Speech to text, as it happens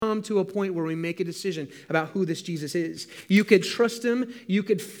come to a point where we make a decision about who this Jesus is. You could trust him, you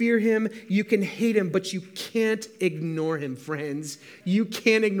could fear him, you can hate him, but you can't ignore him, friends. You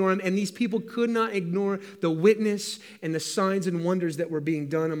can't ignore him. And these people could not ignore the witness and the signs and wonders that were being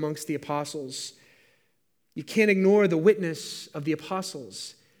done amongst the apostles. You can't ignore the witness of the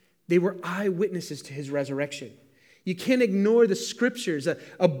apostles. They were eyewitnesses to his resurrection. You can't ignore the scriptures,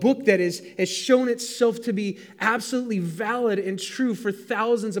 a book that has shown itself to be absolutely valid and true for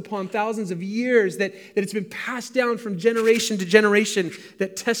thousands upon thousands of years, that it's been passed down from generation to generation,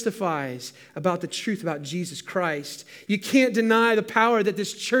 that testifies about the truth about Jesus Christ. You can't deny the power that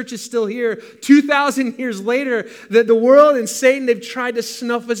this church is still here 2,000 years later, that the world and Satan, they've tried to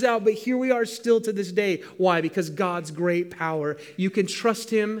snuff us out, but here we are still to this day. Why? Because God's great power. You can trust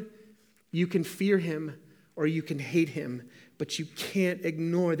him, you can fear him, or you can hate him, but you can't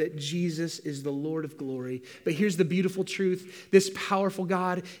ignore that Jesus is the Lord of glory. But here's the beautiful truth. This powerful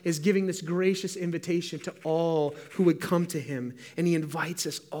God is giving this gracious invitation to all who would come to him, and he invites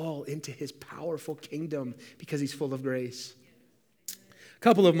us all into his powerful kingdom because he's full of grace. A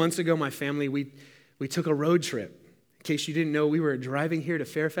couple of months ago, my family, we took a road trip. In case you didn't know, we were driving here to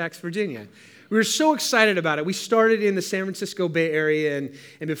Fairfax, Virginia. We were so excited about it. We started in the San Francisco Bay Area,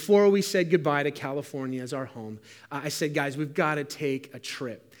 and before we said goodbye to California as our home, I said, guys, we've got to take a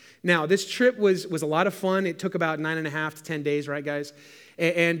trip. Now, this trip was a lot of fun. It took about 9.5 to 10 days, right, guys?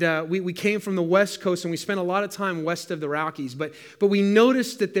 And we came from the West Coast, and we spent a lot of time west of the Rockies, but we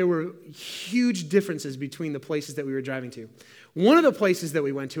noticed that there were huge differences between the places that we were driving to. One of the places that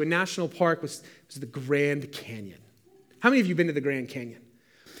we went to, a national park, was the Grand Canyon. How many of you have been to the Grand Canyon?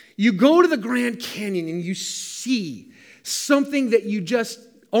 You go to the Grand Canyon and you see something that you just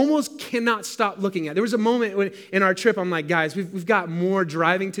almost cannot stop looking at. There was a moment in our trip, I'm like, guys, we've got more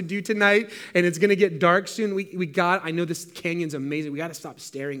driving to do tonight, and it's going to get dark soon. I know this canyon's amazing. We got to stop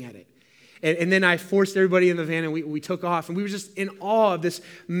staring at it. And then I forced everybody in the van, and we took off, and we were just in awe of this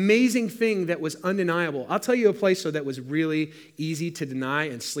amazing thing that was undeniable. I'll tell you a place that was really easy to deny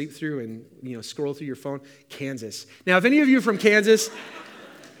and sleep through and scroll through your phone. Kansas. Now, if any of you are from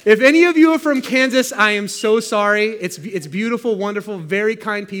Kansas, I am so sorry. It's beautiful, wonderful, very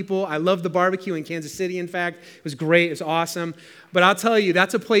kind people. I love the barbecue in Kansas City, in fact. It was great. It was awesome. But I'll tell you,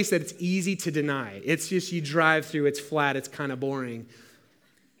 that's a place that it's easy to deny. It's just you drive through, it's flat, it's kind of boring.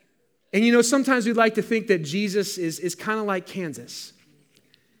 And sometimes we'd like to think that Jesus is kind of like Kansas.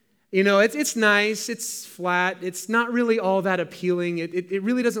 It's nice, it's flat, it's not really all that appealing. It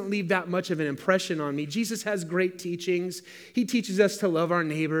really doesn't leave that much of an impression on me. Jesus has great teachings. He teaches us to love our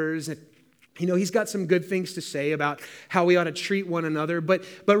neighbors. And, he's got some good things to say about how we ought to treat one another. But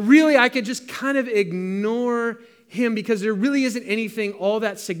really, I could just kind of ignore him because there really isn't anything all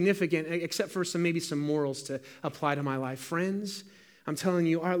that significant except for maybe some morals to apply to my life. Friends, I'm telling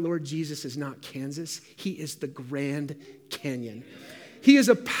you, our Lord Jesus is not Kansas. He is the Grand Canyon. He is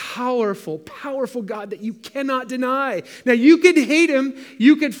a powerful, powerful God that you cannot deny. Now, you could hate him,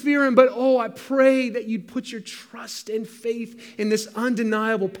 you could fear him, but I pray that you'd put your trust and faith in this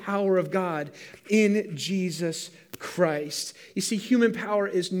undeniable power of God in Jesus Christ. You see, human power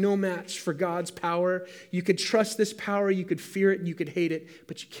is no match for God's power. You could trust this power, you could fear it, you could hate it,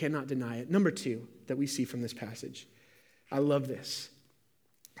 but you cannot deny it. Number 2 that we see from this passage. I love this.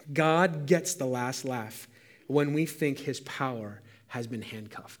 God gets the last laugh when we think his power has been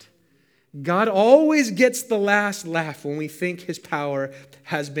handcuffed. God always gets the last laugh when we think his power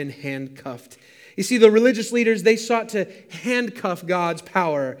has been handcuffed. You see, the religious leaders, they sought to handcuff God's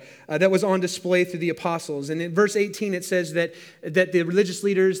power that was on display through the apostles. And in verse 18, it says that the religious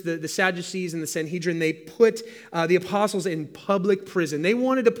leaders, the Sadducees and the Sanhedrin, they put the apostles in public prison. They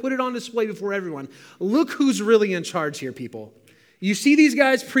wanted to put it on display before everyone. Look who's really in charge here, people. You see these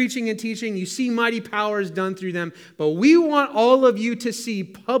guys preaching and teaching. You see mighty powers done through them. But we want all of you to see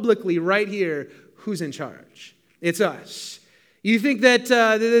publicly right here who's in charge. It's us. You think that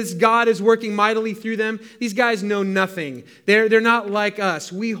this God is working mightily through them? These guys know nothing. They're not like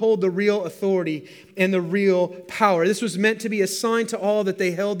us. We hold the real authority and the real power. This was meant to be a sign to all that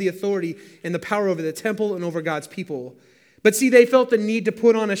they held the authority and the power over the temple and over God's people. But see, they felt the need to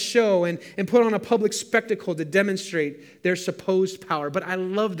put on a show and put on a public spectacle to demonstrate their supposed power. But I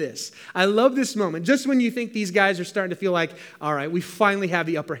love this. I love this moment. Just when you think these guys are starting to feel like, all right, we finally have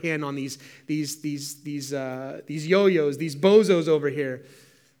the upper hand on these yo-yos, these bozos over here.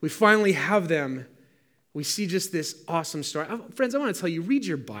 We finally have them. we see just this awesome story. Friends, I want to tell you, read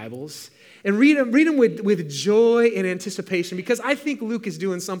your Bibles and read them with joy and anticipation, because I think Luke is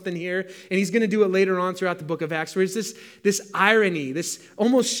doing something here, and he's going to do it later on throughout the book of Acts, where it's this irony, this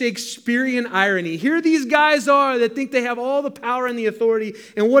almost Shakespearean irony. Here these guys are that think they have all the power and the authority,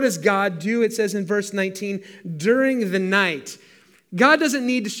 and what does God do? It says in verse 19, during the night. God doesn't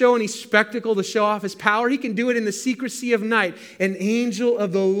need to show any spectacle to show off his power. He can do it in the secrecy of night. An angel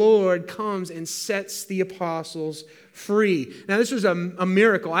of the Lord comes and sets the apostles free. Now, this was a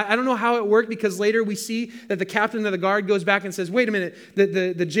miracle. I don't know how it worked, because later we see that the captain of the guard goes back and says, wait a minute,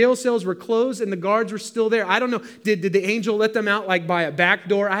 the jail cells were closed and the guards were still there. I don't know. Did the angel let them out like by a back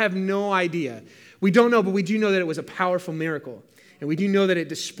door? I have no idea. We don't know, but we do know that it was a powerful miracle. And we do know that it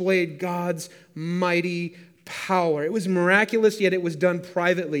displayed God's mighty power. It was miraculous, yet it was done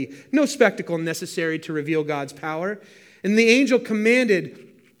privately. No spectacle necessary to reveal God's power. And the angel commanded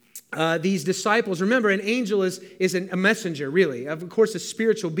these disciples. Remember, an angel is a messenger, really. Of course, a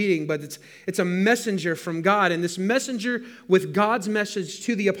spiritual being, but it's a messenger from God. And this messenger with God's message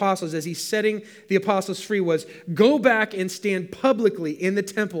to the apostles as he's setting the apostles free was, go back and stand publicly in the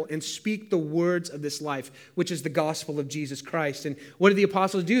temple and speak the words of this life, which is the gospel of Jesus Christ. And what did the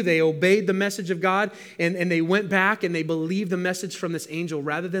apostles do? They obeyed the message of God, and they went back and they believed the message from this angel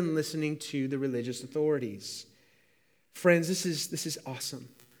rather than listening to the religious authorities. Friends, this is awesome.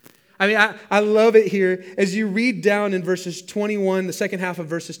 I mean, I love it here. As you read down in verses 21, the second half of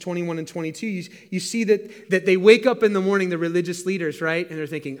verses 21 and 22, you see that they wake up in the morning, the religious leaders, right? And they're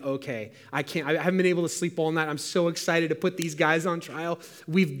thinking, okay, I haven't been able to sleep all night. I'm so excited to put these guys on trial.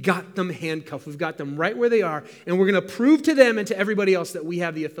 We've got them handcuffed. We've got them right where they are. And we're going to prove to them and to everybody else that we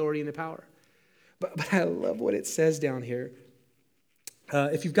have the authority and the power. But I love what it says down here.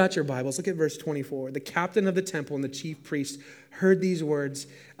 If you've got your Bibles, look at verse 24. The captain of the temple and the chief priest heard these words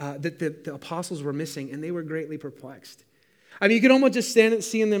that the apostles were missing, and they were greatly perplexed. I mean, you could almost just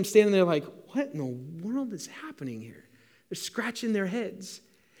seeing them standing there like, what in the world is happening here? They're scratching their heads.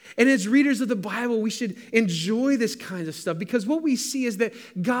 And as readers of the Bible, we should enjoy this kind of stuff, because what we see is that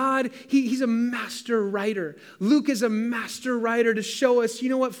God, he's a master writer. Luke is a master writer to show us, you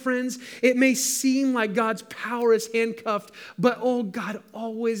know what, friends? It may seem like God's power is handcuffed, but God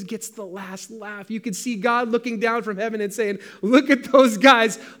always gets the last laugh. You can see God looking down from heaven and saying, look at those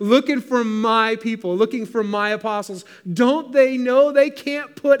guys looking for my people, looking for my apostles. Don't they know they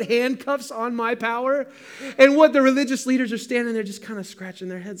can't put handcuffs on my power? And what the religious leaders are standing there just kind of scratching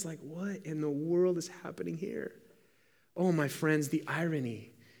their heads like, what in the world is happening here? Oh, my friends, the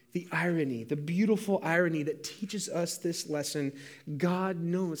irony, the beautiful irony that teaches us this lesson. God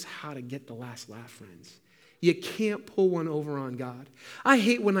knows how to get the last laugh, friends. You can't pull one over on God. I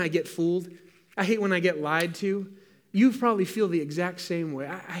hate when I get fooled. I hate when I get lied to. You probably feel the exact same way.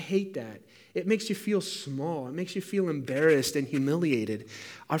 I hate that. It makes you feel small. It makes you feel embarrassed and humiliated.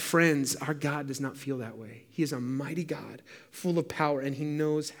 Our friends, our God does not feel that way. He is a mighty God, full of power, and he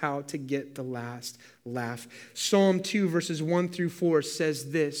knows how to get the last laugh. Psalm 2, verses 1 through 4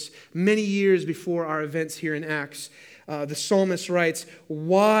 says this. Many years before our events here in Acts, the psalmist writes,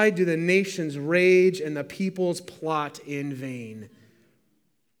 why do the nations rage and the peoples plot in vain?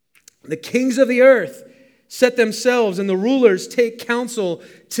 The kings of the earth set themselves, and the rulers take counsel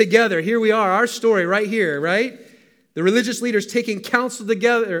together. Here we are, our story right here, right? The religious leaders taking counsel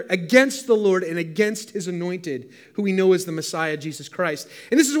together against the Lord and against his anointed, who we know is the Messiah, Jesus Christ.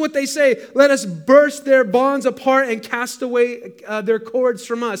 And this is what they say: let us burst their bonds apart and cast away their cords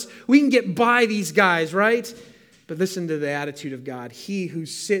from us. We can get by these guys, right? But listen to the attitude of God. He who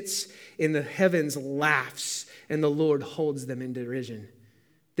sits in the heavens laughs, and the Lord holds them in derision.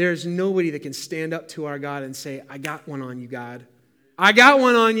 There's nobody that can stand up to our God and say, I got one on you, God. I got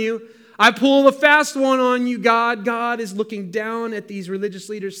one on you. I pull the fast one on you, God. God is looking down at these religious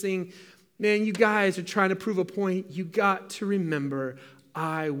leaders saying, man, you guys are trying to prove a point. You got to remember,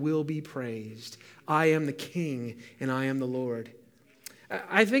 I will be praised. I am the King and I am the Lord.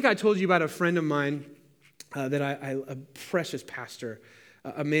 I think I told you about a friend of mine a precious pastor,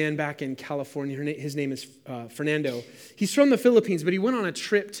 a man back in California. His name is Fernando. He's from the Philippines, but he went on a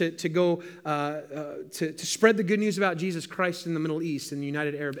trip to go to spread the good news about Jesus Christ in the Middle East, in the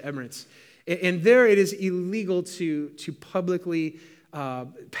United Arab Emirates. And there it is illegal to publicly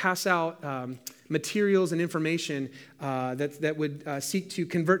pass out materials and information that would seek to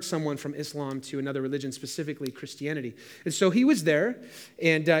convert someone from Islam to another religion, specifically Christianity. And so he was there,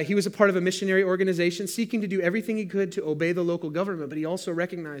 and he was a part of a missionary organization seeking to do everything he could to obey the local government, but he also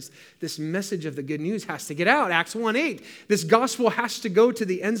recognized this message of the good news has to get out. Acts 1:8. This gospel has to go to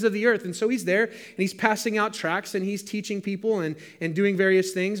the ends of the earth. And so he's there, and he's passing out tracts, and he's teaching people and doing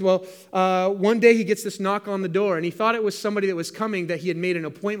various things. Well, one day he gets this knock on the door, and he thought it was somebody that was coming that he had made an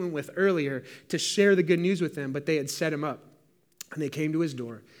appointment with earlier to share the good news with them, but they had set him up. And they came to his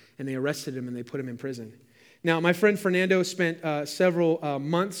door, and they arrested him, and they put him in prison. Now, my friend Fernando spent several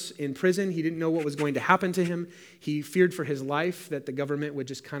months in prison. He didn't know what was going to happen to him. He feared for his life, that the government would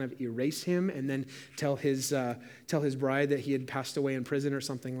just kind of erase him and then tell his bride that he had passed away in prison or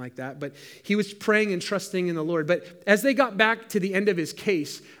something like that. But he was praying and trusting in the Lord. But as they got back to the end of his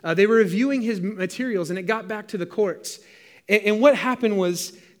case, they were reviewing his materials, and it got back to the courts. And what happened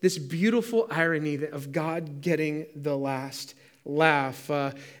was this beautiful irony of God getting the last laugh.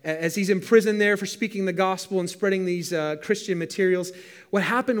 As he's in prison there for speaking the gospel and spreading these Christian materials, what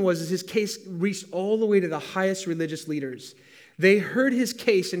happened was his case reached all the way to the highest religious leaders. They heard his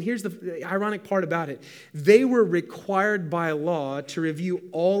case, and here's the ironic part about it. They were required by law to review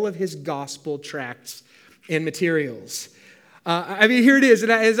all of his gospel tracts and materials. Here it is.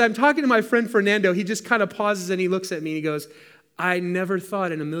 And as I'm talking to my friend Fernando, he just kind of pauses and he looks at me and he goes, I never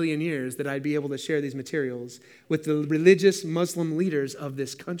thought in a million years that I'd be able to share these materials with the religious Muslim leaders of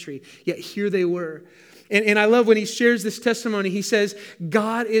this country. Yet here they were. And I love when he shares this testimony. He says,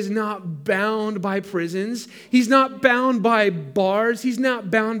 God is not bound by prisons. He's not bound by bars. He's not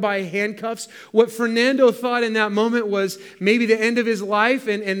bound by handcuffs. What Fernando thought in that moment was maybe the end of his life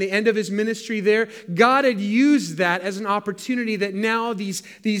and the end of his ministry there. God had used that as an opportunity that now these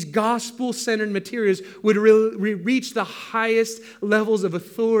gospel-centered materials would reach the highest levels of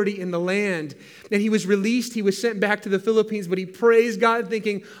authority in the land. And he was released. He was sent back to the Philippines, but he praised God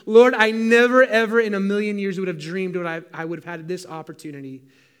thinking, Lord, I never, ever in a million years would have dreamed what I would have had this opportunity.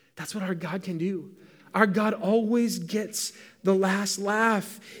 That's what our God can do. Our God always gets the last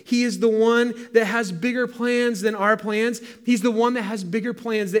laugh. He is the one that has bigger plans than our plans. He's the one that has bigger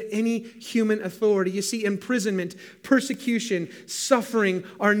plans than any human authority. You see, imprisonment, persecution, suffering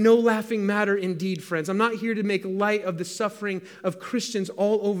are no laughing matter indeed, friends. I'm not here to make light of the suffering of Christians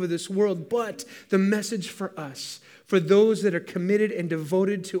all over this world, but the message for us, for those that are committed and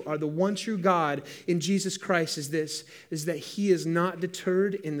devoted to the one true God in Jesus Christ is that he is not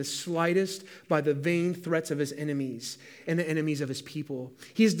deterred in the slightest by the vain threats of his enemies and the enemies of his people.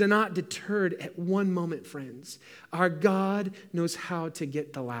 He is not deterred at one moment, friends. Our God knows how to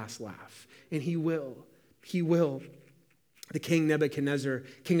get the last laugh, and he will. He will. The king Nebuchadnezzar,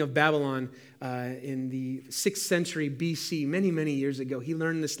 king of Babylon, in the 6th century BC, many, many years ago, he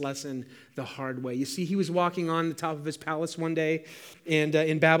learned this lesson the hard way. You see, he was walking on the top of his palace one day and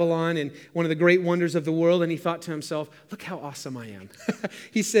in Babylon, and one of the great wonders of the world, and he thought to himself, look how awesome I am.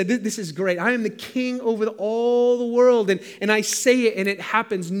 He said, this is great. I am the king over all the world, and I say it, and it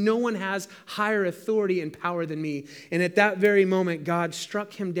happens. No one has higher authority and power than me. And at that very moment, God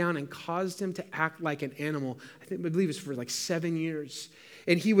struck him down and caused him to act like an animal. I believe it's for like 7 years.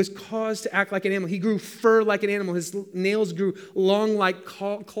 And he was caused to act like an animal. He grew fur like an animal. His nails grew long like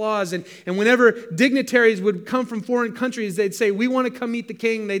claws. And whenever dignitaries would come from foreign countries, they'd say, we want to come meet the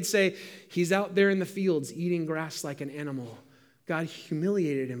king. They'd say, he's out there in the fields eating grass like an animal. God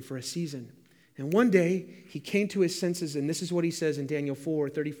humiliated him for a season. And one day, he came to his senses, and this is what he says in Daniel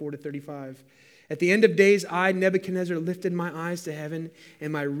 4:34-35. At the end of days, I, Nebuchadnezzar, lifted my eyes to heaven,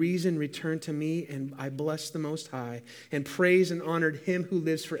 and my reason returned to me, and I blessed the Most High, and praised and honored him who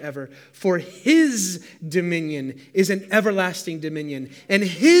lives forever. For his dominion is an everlasting dominion, and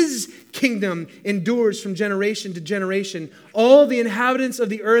his kingdom endures from generation to generation. All the inhabitants of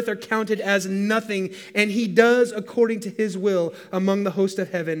the earth are counted as nothing, and he does according to his will among the host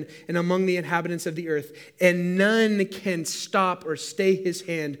of heaven and among the inhabitants of the earth. And none can stop or stay his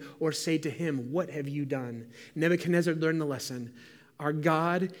hand or say to him, what have you done? Nebuchadnezzar learned the lesson. Our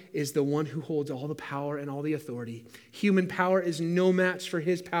God is the one who holds all the power and all the authority. Human power is no match for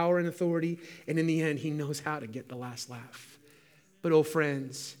his power and authority, and in the end, he knows how to get the last laugh. But oh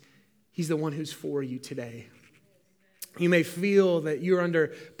friends, he's the one who's for you today. You may feel that you're under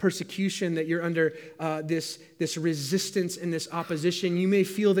persecution, that you're under this resistance and this opposition. You may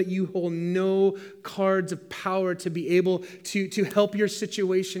feel that you hold no cards of power to be able to help your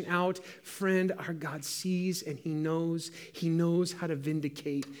situation out. Friend, our God sees and he knows how to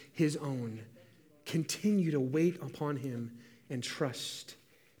vindicate his own. Continue to wait upon him and trust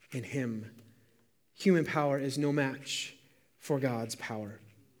in him. Human power is no match for God's power.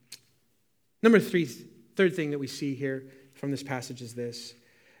 Third thing that we see here from this passage is this.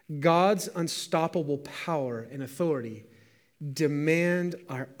 God's unstoppable power and authority demand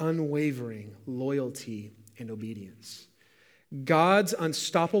our unwavering loyalty and obedience. God's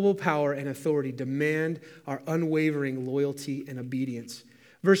unstoppable power and authority demand our unwavering loyalty and obedience.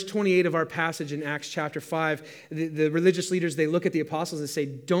 Verse 28 of our passage in Acts chapter 5, the religious leaders, they look at the apostles and say,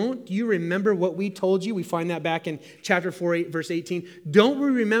 don't you remember what we told you? We find that back in chapter 4, verse 18.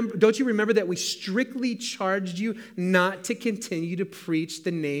 Don't you remember that we strictly charged you not to continue to preach the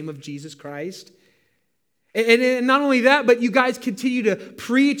name of Jesus Christ? And not only that, but you guys continue to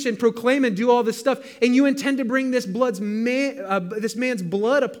preach and proclaim and do all this stuff, and you intend to bring this man's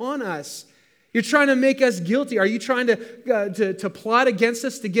blood upon us. You're trying to make us guilty. Are you trying to plot against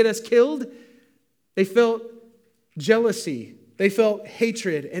us to get us killed? They felt jealousy. They felt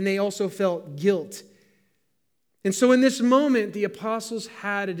hatred. And they also felt guilt. And so in this moment, the apostles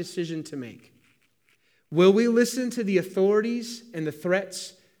had a decision to make. Will we listen to the authorities and the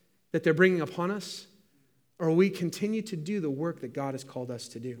threats that they're bringing upon us? Or will we continue to do the work that God has called us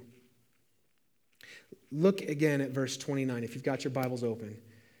to do? Look again at verse 29 if you've got your Bibles open.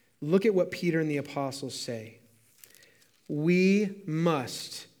 Look at what Peter and the apostles say. We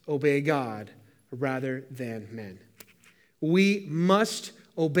must obey God rather than men. We must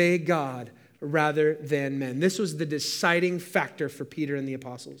obey God rather than men. This was the deciding factor for Peter and the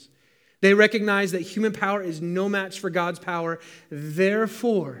apostles. They recognized that human power is no match for God's power.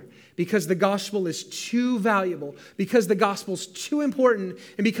 Therefore, because the gospel is too valuable, because the gospel is too important,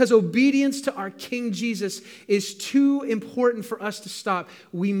 and because obedience to our King Jesus is too important for us to stop,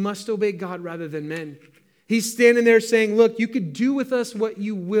 we must obey God rather than men. He's standing there saying, look, you could do with us what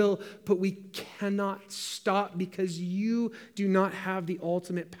you will, but we cannot stop because you do not have the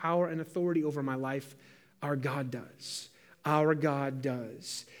ultimate power and authority over my life. Our God does. Our God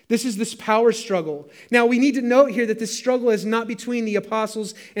does. This is this power struggle. Now, we need to note here that this struggle is not between the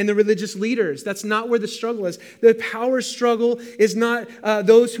apostles and the religious leaders. That's not where the struggle is. The power struggle is not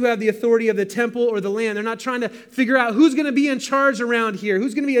those who have the authority of the temple or the land. They're not trying to figure out who's going to be in charge around here,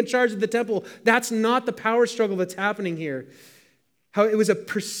 who's going to be in charge of the temple. That's not the power struggle that's happening here. How it was a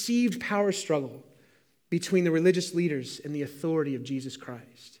perceived power struggle between the religious leaders and the authority of Jesus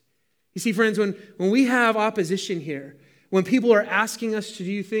Christ. You see, friends, when we have opposition here, when people are asking us to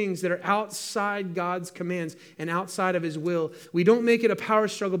do things that are outside God's commands and outside of His will, we don't make it a power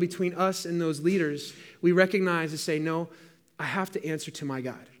struggle between us and those leaders. We recognize and say, no, I have to answer to my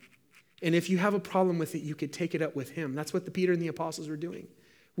God. And if you have a problem with it, you could take it up with Him. That's what Peter and the apostles were doing.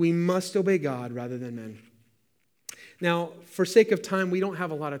 We must obey God rather than men. Now, for sake of time, we don't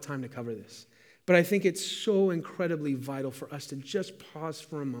have a lot of time to cover this. But I think it's so incredibly vital for us to just pause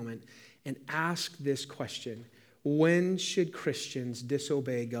for a moment and ask this question. When should Christians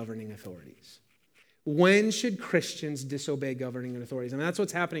disobey governing authorities? When should Christians disobey governing authorities? I mean, that's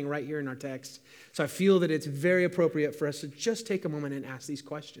what's happening right here in our text. So I feel that it's very appropriate for us to just take a moment and ask these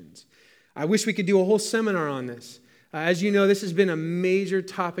questions. I wish we could do a whole seminar on this. As you know, this has been a major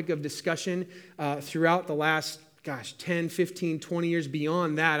topic of discussion throughout the last 10, 15, 20 years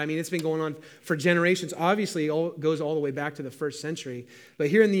beyond that. I mean, it's been going on for generations. Obviously, it goes all the way back to the first century. But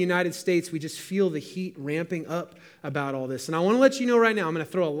here in the United States, we just feel the heat ramping up about all this. And I want to let you know right now, I'm going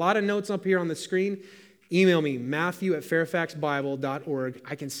to throw a lot of notes up here on the screen. Email me, matthew@fairfaxbible.org.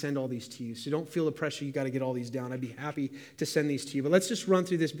 I can send all these to you. So don't feel the pressure. You got to get all these down. I'd be happy to send these to you. But let's just run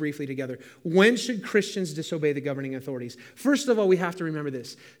through this briefly together. When should Christians disobey the governing authorities? First of all, we have to remember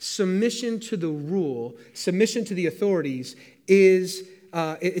this. Submission to the rule, submission to the authorities is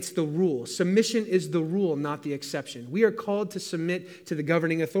it's the rule. Submission is the rule, not the exception. We are called to submit to the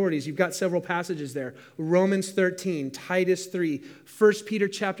governing authorities. You've got several passages there. Romans 13, Titus 3, 1 Peter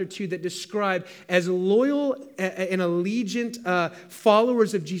chapter 2 that describe as loyal and allegiant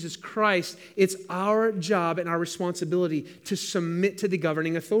followers of Jesus Christ, it's our job and our responsibility to submit to the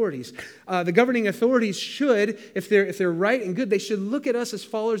governing authorities. The governing authorities should, if they're right and good, they should look at us as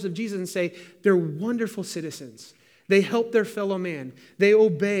followers of Jesus and say, they're wonderful citizens. They help their fellow man. They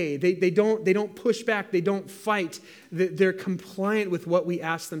obey. They don't push back. They don't fight. They're compliant with what we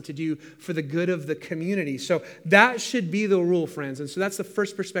ask them to do for the good of the community. So that should be the rule, friends. And so that's the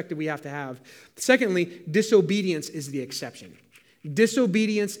first perspective we have to have. Secondly, disobedience is the exception.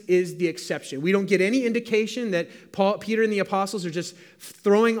 Disobedience is the exception. We don't get any indication that Peter and the apostles are just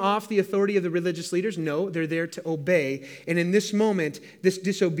throwing off the authority of the religious leaders. No, they're there to obey. And in this moment, this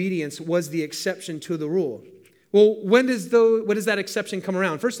disobedience was the exception to the rule. Well, when does that exception come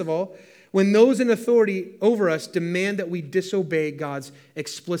around? First of all, when those in authority over us demand that we disobey God's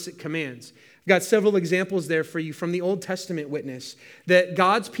explicit commands. I've got several examples there for you from the Old Testament witness that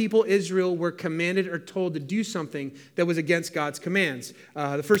God's people, Israel, were commanded or told to do something that was against God's commands.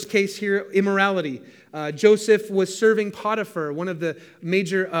 The first case here, immorality. Joseph was serving Potiphar, one of the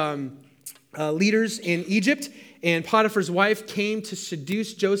major leaders in Egypt, and Potiphar's wife came to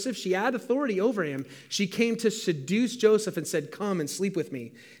seduce Joseph. She had authority over him. She came to seduce Joseph and said, "Come and sleep with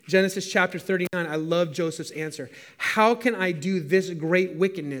me." Genesis chapter 39, I love Joseph's answer. How can I do this great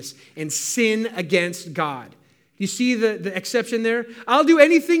wickedness and sin against God? You see the exception there? I'll do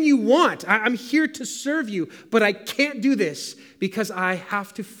anything you want. I'm here to serve you, but I can't do this because I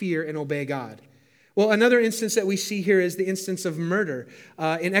have to fear and obey God. Well, another instance that we see here is the instance of murder.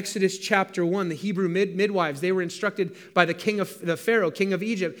 In Exodus chapter 1, the Hebrew midwives, they were instructed by the Pharaoh, king of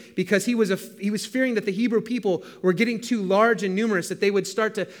Egypt, because he was fearing that the Hebrew people were getting too large and numerous, that they would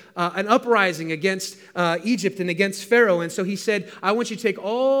start an uprising against Egypt and against Pharaoh. And so he said, I want you to take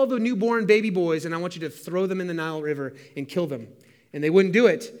all the newborn baby boys and I want you to throw them in the Nile River and kill them. And they wouldn't do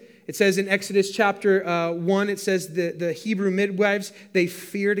it. It says in Exodus chapter 1, it says the Hebrew midwives, they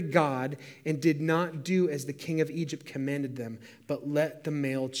feared God and did not do as the king of Egypt commanded them, but let the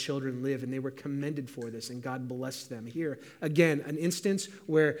male children live. And they were commended for this, and God blessed them. Here, again, an instance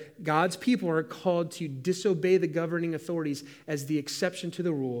where God's people are called to disobey the governing authorities as the exception to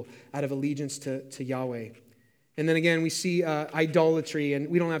the rule out of allegiance to Yahweh. And then again, we see idolatry, and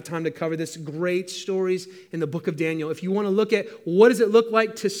we don't have time to cover this. Great stories in the book of Daniel. If you want to look at what does it look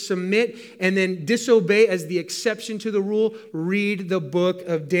like to submit and then disobey as the exception to the rule, read the book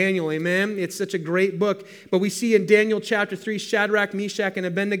of Daniel. Amen? It's such a great book. But we see in Daniel chapter 3, Shadrach, Meshach, and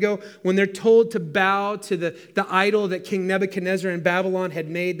Abednego, when they're told to bow to the idol that King Nebuchadnezzar in Babylon had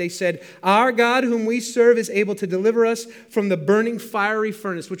made, they said, "Our God whom we serve is able to deliver us from the burning fiery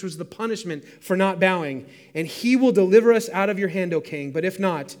furnace," which was the punishment for not bowing. "And he will deliver us out of your hand, O king. But if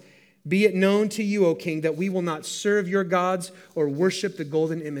not, be it known to you, O king, that we will not serve your gods or worship the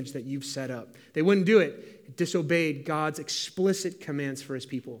golden image that you've set up." They wouldn't do it. It disobeyed God's explicit commands for his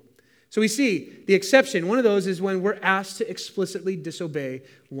people. So we see the exception. One of those is when we're asked to explicitly disobey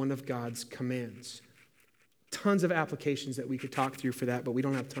one of God's commands. Tons of applications that we could talk through for that, but we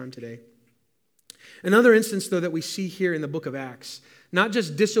don't have time today. Another instance, though, that we see here in the book of Acts, not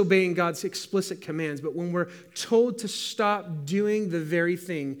just disobeying God's explicit commands, but when we're told to stop doing the very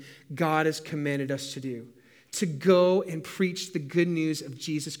thing God has commanded us to do, to go and preach the good news of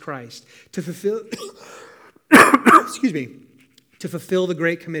Jesus Christ, to fulfill, to fulfill the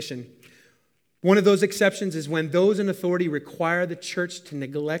Great Commission. One of those exceptions is when those in authority require the church to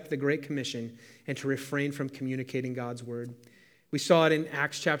neglect the Great Commission and to refrain from communicating God's word. We saw it in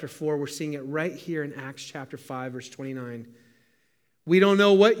Acts chapter 4. We're seeing it right here in Acts chapter 5, verse 29. We don't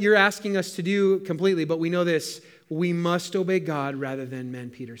know what you're asking us to do completely, but we know this. We must obey God rather than men,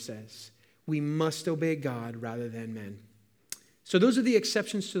 Peter says. We must obey God rather than men. So those are the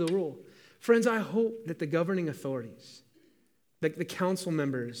exceptions to the rule. Friends, I hope that the governing authorities, the council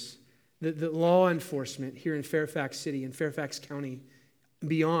members, the law enforcement here in Fairfax City and Fairfax County,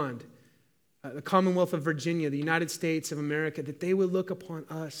 beyond, the Commonwealth of Virginia, the United States of America, that they would look upon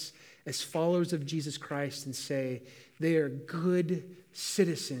us as followers of Jesus Christ and say, they are good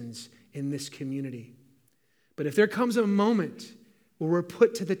citizens in this community. But if there comes a moment where we're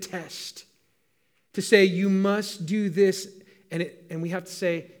put to the test to say, you must do this, and we have to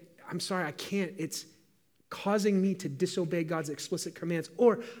say, I'm sorry, I can't. It's causing me to disobey God's explicit commands,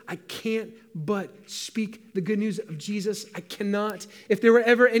 or I can't but speak the good news of Jesus. I cannot. If there were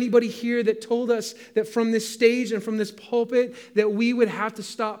ever anybody here that told us that from this stage and from this pulpit that we would have to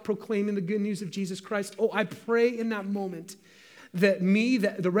stop proclaiming the good news of Jesus Christ, I pray in that moment that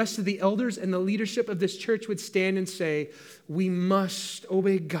the rest of the elders and the leadership of this church would stand and say, we must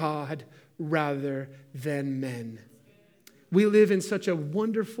obey God rather than men. We live in such a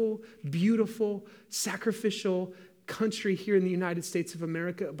wonderful, beautiful, sacrificial country here in the United States of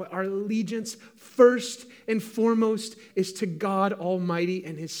America, but our allegiance first and foremost is to God Almighty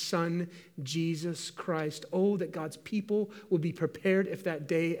and His Son, Jesus Christ. Oh, that God's people would be prepared if that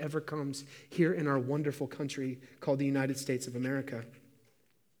day ever comes here in our wonderful country called the United States of America.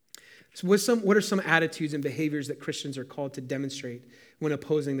 So what are some attitudes and behaviors that Christians are called to demonstrate when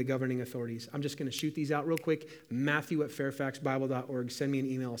opposing the governing authorities? I'm just going to shoot these out real quick. Matthew@fairfaxbible.org. Send me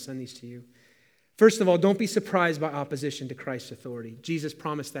an email. I'll send these to you. First of all, don't be surprised by opposition to Christ's authority. Jesus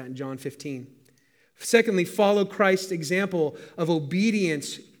promised that in John 15. Secondly, follow Christ's example of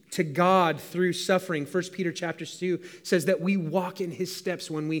obedience to God through suffering. 1 Peter chapter 2 says that we walk in His steps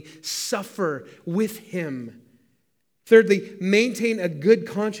when we suffer with Him. Thirdly, maintain a good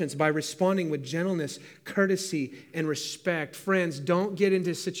conscience by responding with gentleness, courtesy, and respect. Friends, don't get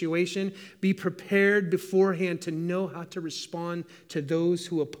into a situation. Be prepared beforehand to know how to respond to those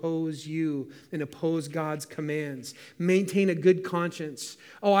who oppose you and oppose God's commands. Maintain a good conscience.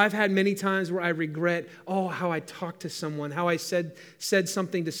 Oh, I've had many times where I regret, how I talked to someone, how I said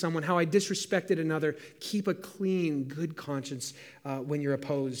something to someone, how I disrespected another. Keep a clean, good conscience when you're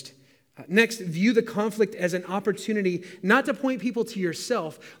opposed. Next, view the conflict as an opportunity not to point people to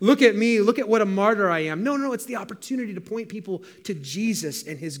yourself. Look at me, look at what a martyr I am. No, it's the opportunity to point people to Jesus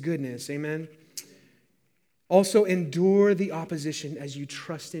and his goodness. Amen. Also, endure the opposition as you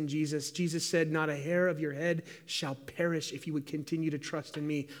trust in Jesus. Jesus said, not a hair of your head shall perish if you would continue to trust in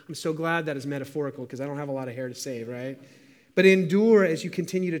me. I'm so glad that is metaphorical because I don't have a lot of hair to save, right? But endure as you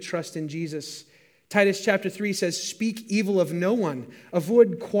continue to trust in Jesus. Titus chapter 3 says, speak evil of no one,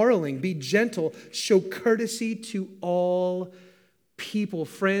 avoid quarreling, be gentle, show courtesy to all people.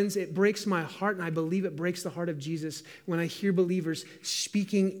 Friends, it breaks my heart, and I believe it breaks the heart of Jesus when I hear believers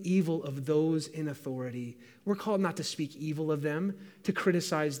speaking evil of those in authority. We're called not to speak evil of them, to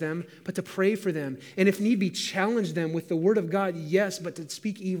criticize them, but to pray for them. And if need be, challenge them with the word of God, yes, but to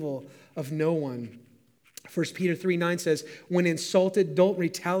speak evil of no one. 1 Peter 3:9 says, when insulted, don't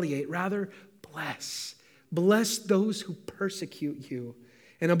retaliate. Rather, Bless those who persecute you.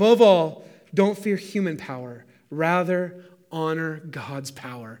 And above all, don't fear human power. Rather, honor God's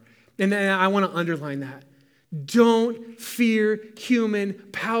power. And I want to underline that. Don't fear human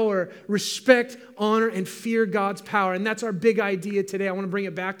power. Respect, honor, and fear God's power. And that's our big idea today. I want to bring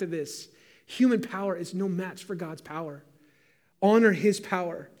it back to this. Human power is no match for God's power. Honor his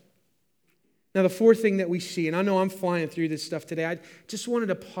power. Now, the fourth thing that we see, and I know I'm flying through this stuff today. I just wanted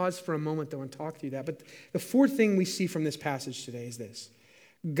to pause for a moment, though, and talk through that. But the fourth thing we see from this passage today is this.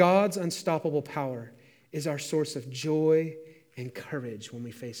 God's unstoppable power is our source of joy and courage when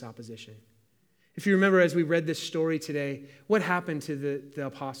we face opposition. If you remember, as we read this story today, what happened to the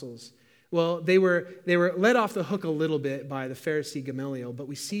apostles? Well, they were let off the hook a little bit by the Pharisee Gamaliel, but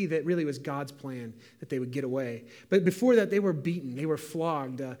we see that really was God's plan that they would get away. But before that, they were beaten. They were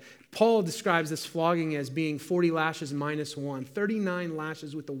flogged. Paul describes this flogging as being 40 lashes minus 1, 39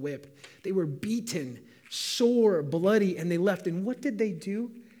 lashes with a whip. They were beaten, sore, bloody, and they left. And what did they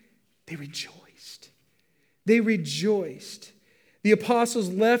do? They rejoiced. They rejoiced. The apostles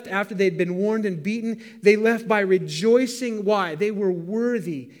left after they'd been warned and beaten. They left by rejoicing. Why? They were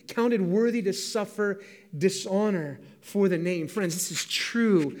worthy, counted worthy to suffer dishonor for the name. Friends, this is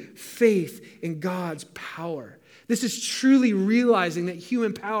true faith in God's power. This is truly realizing that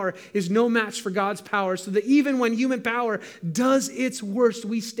human power is no match for God's power, so that even when human power does its worst,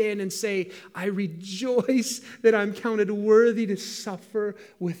 we stand and say, I rejoice that I'm counted worthy to suffer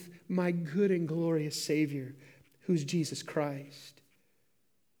with my good and glorious Savior, who's Jesus Christ.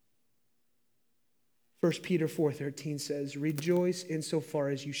 1 Peter 4:13 says, rejoice insofar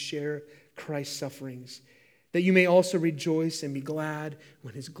as you share Christ's sufferings, that you may also rejoice and be glad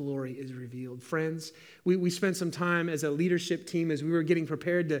when his glory is revealed. Friends, we spent some time as a leadership team as we were getting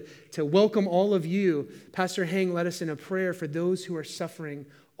prepared to welcome all of you. Pastor Hang led us in a prayer for those who are suffering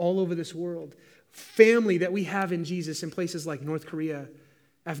all over this world. Family that we have in Jesus in places like North Korea,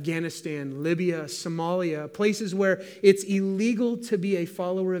 Afghanistan, Libya, Somalia, places where it's illegal to be a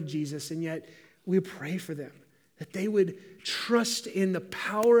follower of Jesus, and yet we pray for them, that they would trust in the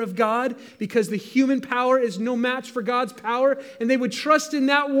power of God because the human power is no match for God's power, and they would trust in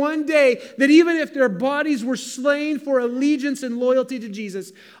that one day that even if their bodies were slain for allegiance and loyalty to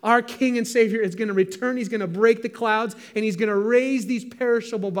Jesus, our King and Savior is going to return. He's going to break the clouds, and he's going to raise these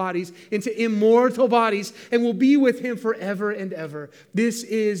perishable bodies into immortal bodies, and we'll be with him forever and ever. This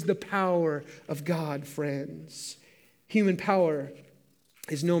is the power of God, friends. Human power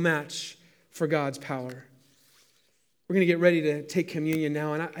is no match for God's power. We're going to get ready to take communion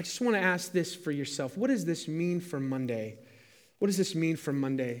now, and I just want to ask this for yourself. What does this mean for Monday? What does this mean for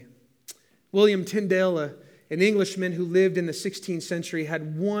Monday? William Tyndale, an Englishman who lived in the 16th century,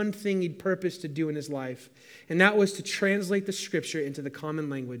 had one thing he'd purposed to do in his life, and that was to translate the Scripture into the common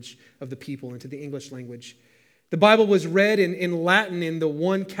language of the people, into the English language. The Bible was read in Latin in the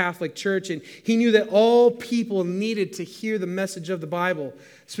one Catholic Church, and he knew that all people needed to hear the message of the Bible,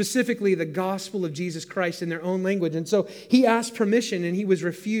 specifically the gospel of Jesus Christ in their own language. And so he asked permission, and he was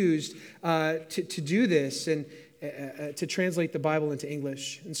refused to do this and to translate the Bible into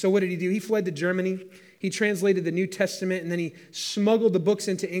English. And so what did he do? He fled to Germany. He translated the New Testament, and then he smuggled the books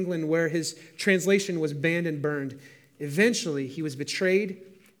into England, where his translation was banned and burned. Eventually, he was betrayed,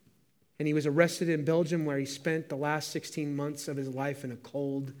 and he was arrested in Belgium, where he spent the last 16 months of his life in a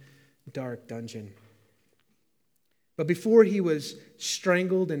cold, dark dungeon. But before he was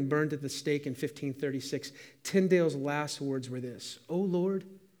strangled and burned at the stake in 1536, Tyndale's last words were this: "O Lord,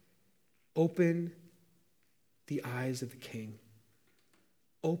 open the eyes of the king.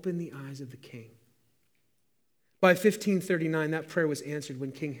 Open the eyes of the king." By 1539, that prayer was answered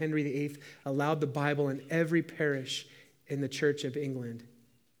when King Henry VIII allowed the Bible in every parish in the Church of England.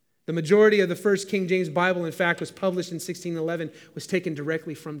 The majority of the first King James Bible, in fact, was published in 1611, was taken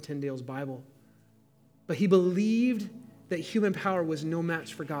directly from Tyndale's Bible. But he believed that human power was no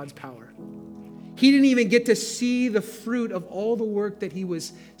match for God's power. He didn't even get to see the fruit of all the work that he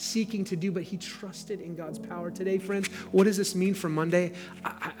was seeking to do, but he trusted in God's power. Today, friends, what does this mean for Monday?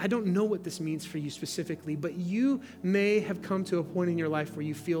 I don't know what this means for you specifically, but you may have come to a point in your life where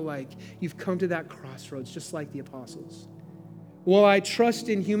you feel like you've come to that crossroads, just like the apostles. Will I trust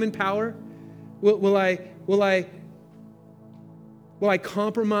in human power? Will I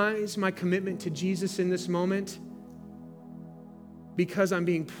compromise my commitment to Jesus in this moment because I'm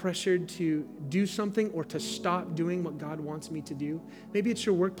being pressured to do something or to stop doing what God wants me to do? Maybe it's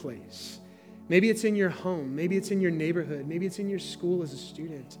your workplace. Maybe it's in your home. Maybe it's in your neighborhood. Maybe it's in your school as a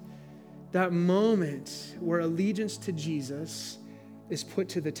student. That moment where allegiance to Jesus is put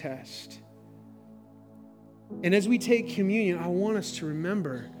to the test. And as we take communion, I want us to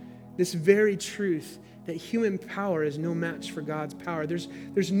remember this very truth that human power is no match for God's power.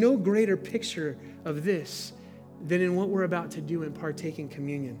 There's no greater picture of this than in what we're about to do in partaking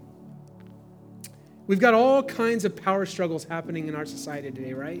communion. We've got all kinds of power struggles happening in our society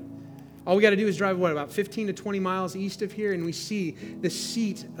today, right? All we got to do is drive, about 15 to 20 miles east of here, and we see the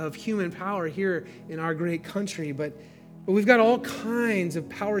seat of human power here in our great country. But we've got all kinds of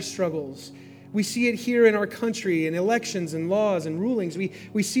power struggles. We see it here in our country in elections and laws and rulings.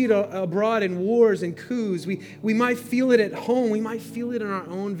 We see it abroad in wars and coups. We might feel it at home. We might feel it in our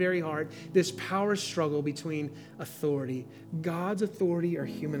own very heart, this power struggle between authority, God's authority or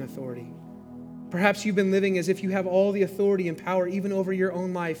human authority. Perhaps you've been living as if you have all the authority and power even over your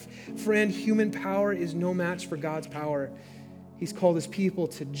own life. Friend, human power is no match for God's power. He's called his people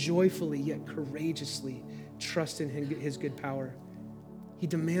to joyfully yet courageously trust in his good power. He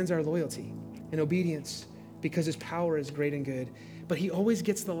demands our loyalty and obedience because his power is great and good. But he always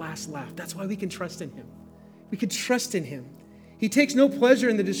gets the last laugh. That's why we can trust in him. We can trust in him. He takes no pleasure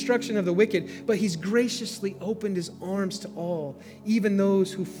in the destruction of the wicked, but he's graciously opened his arms to all, even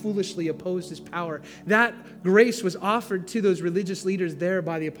those who foolishly opposed his power. That grace was offered to those religious leaders there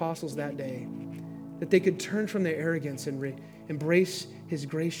by the apostles that day, that they could turn from their arrogance and embrace his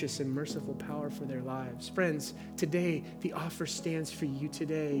gracious and merciful power for their lives. Friends, today, the offer stands for you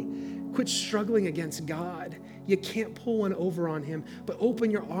today. Quit struggling against God. You can't pull one over on him, but open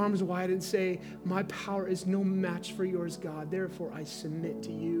your arms wide and say, my power is no match for yours, God. Therefore, I submit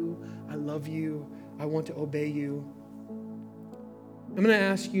to you. I love you. I want to obey you. I'm going to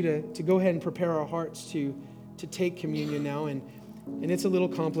ask you to go ahead and prepare our hearts to take communion now. And it's a little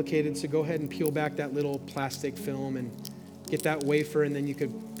complicated, so go ahead and peel back that little plastic film and get that wafer, and then you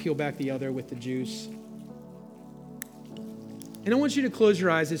could peel back the other with the juice. And I want you to close your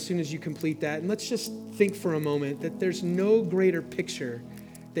eyes as soon as you complete that, and let's just think for a moment that there's no greater picture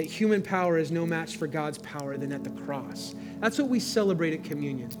that human power is no match for God's power than at the cross. That's what we celebrate at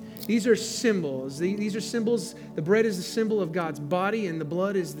communion. These are symbols. These are symbols. The bread is the symbol of God's body, and the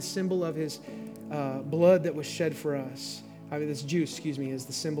blood is the symbol of his blood that was shed for us. This juice, is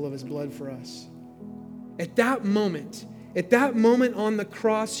the symbol of his blood for us. At that moment on the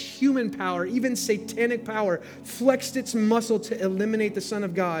cross, human power, even satanic power, flexed its muscle to eliminate the Son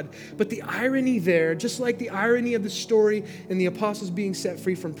of God. But the irony there, just like the irony of the story and the apostles being set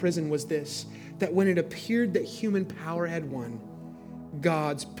free from prison, was this: that when it appeared that human power had won,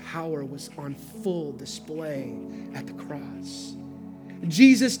 God's power was on full display at the cross.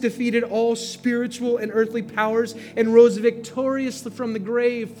 Jesus defeated all spiritual and earthly powers and rose victorious from the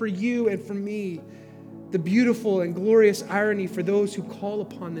grave for you and for me. The beautiful and glorious irony for those who call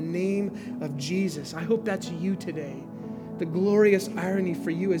upon the name of Jesus. I hope that's you today. The glorious irony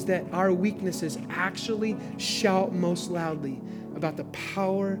for you is that our weaknesses actually shout most loudly about the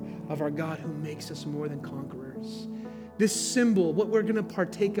power of our God who makes us more than conquerors. This symbol, what we're going to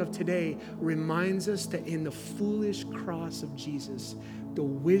partake of today, reminds us that in the foolish cross of Jesus, the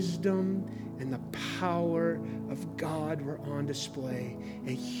wisdom and the power of God were on display, and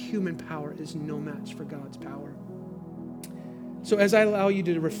human power is no match for God's power. So as I allow you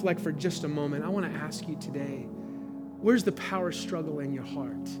to reflect for just a moment, I want to ask you today, where's the power struggle in your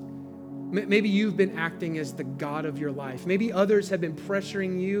heart? Maybe you've been acting as the God of your life. Maybe others have been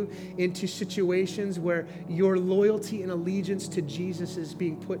pressuring you into situations where your loyalty and allegiance to Jesus is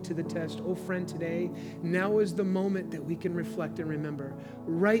being put to the test. Oh, friend, today, now is the moment that we can reflect and remember.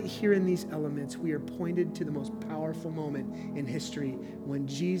 Right here in these elements, we are pointed to the most powerful moment in history when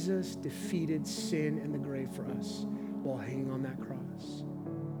Jesus defeated sin and the grave for us while hanging on that cross.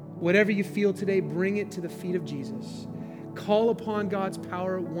 Whatever you feel today, bring it to the feet of Jesus. Call upon God's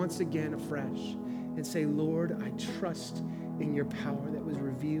power once again afresh and say, Lord, I trust in your power that was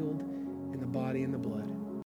revealed in the body and the blood.